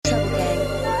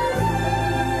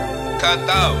Cut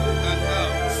out.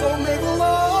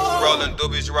 Rolling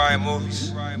doobies, riding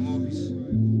movies.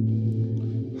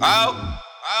 Out.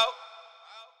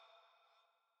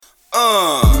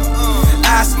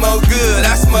 I smoke good,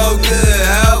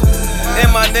 out.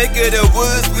 In my neck of the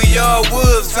woods, we all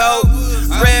wolves, ho.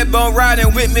 Red bone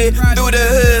riding with me through the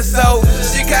hood, so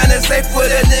she kinda safe for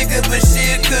the nigga, but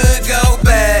shit could go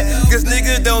bad. Cause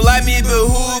niggas don't like me, but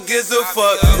who gives a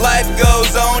fuck? Life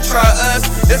goes on, try us,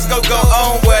 this go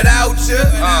on without you.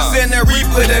 Send a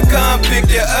reaper to come pick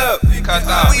you up.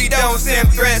 We don't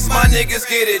send threats, my niggas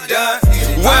get it done.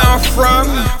 Where I'm from,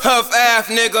 Huff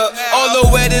Ave, nigga. All the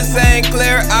way to St.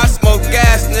 Clair, I smoke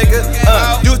gas, nigga.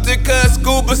 Used to cut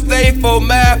scuba, stay for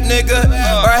math, nigga.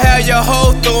 Or have your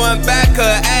hoe throwing back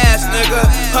her ass, nigga.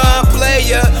 Her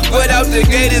player, without the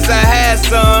gators, I had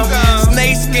some.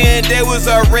 Snake skin, there was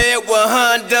a red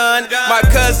one, done. My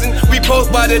cousin, we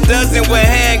post by the dozen with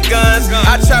handguns.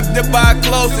 I chopped to buy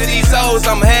close to these hoes,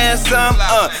 I'm handsome.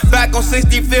 Back on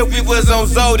 65th, we was on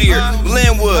Zodiac,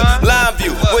 Linwood,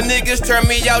 Limeview. When niggas turn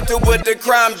me out to what the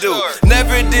crime do.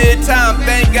 Never did time,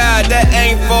 thank God that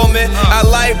ain't for me. I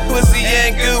like pussy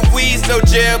and good weed, so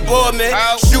jail bore me.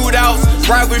 Shootouts,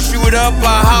 rival shoot up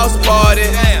a house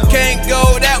party. Can't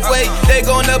go that way, they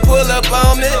gonna pull up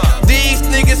on me. These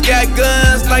niggas got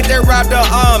guns like they robbed the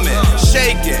army.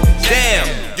 Shaking, damn,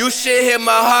 you shit hit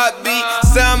my heartbeat.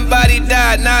 Somebody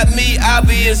died, not me,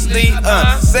 obviously.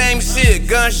 Same shit,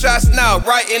 gunshots now,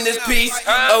 right in this piece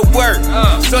of work.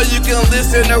 So you can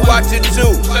listen or watch it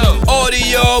too.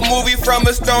 Audio movie from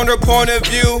a stoner point of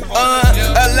view.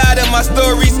 A lot of my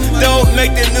stories don't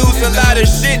make the news. A lot of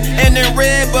shit and in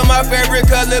red, but my favorite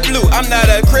color blue. I'm not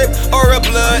a Crip or a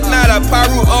Blood, not a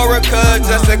Pyru or a Cud.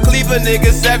 Just a Cleaver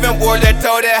nigga, 7 boy that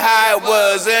told it how it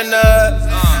was. And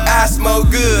I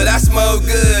smoke good,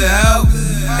 out.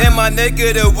 In my neck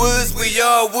of the woods, we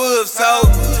all wolves, ho.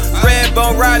 Red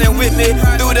bone riding with me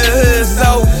through the hood,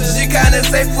 so she kinda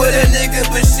safe for the nigga,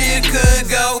 but shit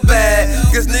could go bad.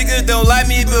 Cause niggas don't like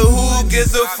me, but who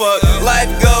gives a fuck?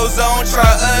 Life goes on, try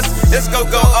us, this go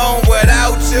on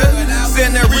without you.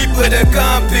 Send a reaper to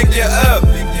come pick you up.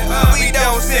 We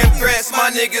don't send threats,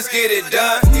 my niggas get it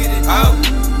done.